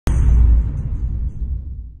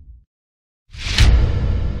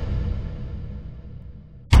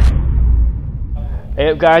Hey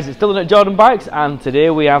up guys, it's Dylan at Jordan Bikes, and today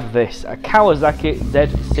we have this, a Kawasaki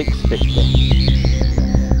Z650.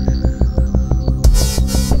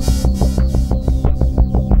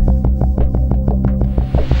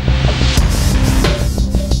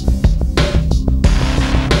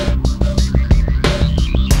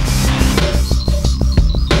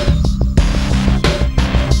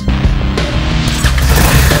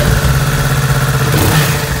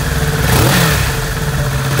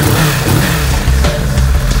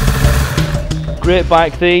 Great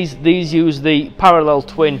bike these use the parallel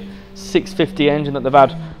twin 650 engine that they've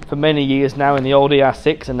had for many years now in the old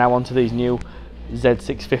ER6 and now onto these new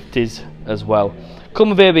Z650s as well. Come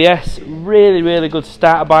with ABS, really good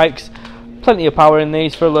starter bikes, plenty of power in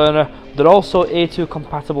these for a learner. They're also A2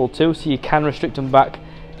 compatible too, so you can restrict them back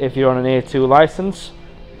if you're on an A2 license.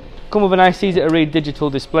 Come with a nice easy to read digital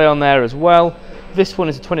display on there as well. This one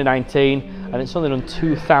is a 2019 and it's only done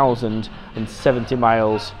 2,070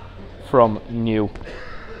 miles from new.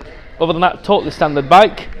 Other than that, totally standard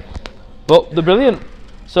bike, but they're brilliant.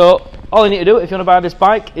 So all you need to do if you want to buy this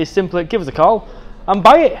bike is simply give us a call and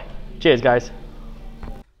buy it. Cheers guys.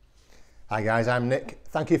 Hi guys, I'm Nick.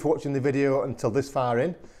 Thank you for watching the video until this far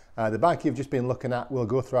in. The bike you've just been looking at will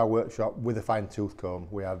go through our workshop with a fine tooth comb.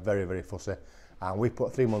 We are very fussy and we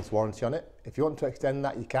put 3 months warranty on it. If you want to extend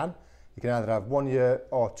that, you can. You can either have 1 year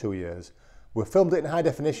or 2 years. We've filmed it in high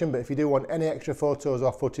definition, but if you do want any extra photos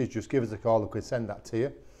or footage, just give us a call, we can send that to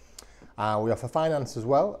you. We offer finance as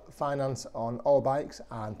well, finance on all bikes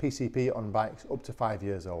and PCP on bikes up to 5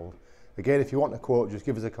 years old. Again, if you want a quote, just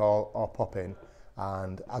give us a call or pop in,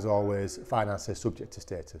 and as always, finance is subject to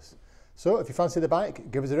status. So if you fancy the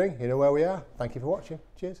bike, give us a ring, you know where we are. Thank you for watching,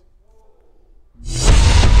 cheers.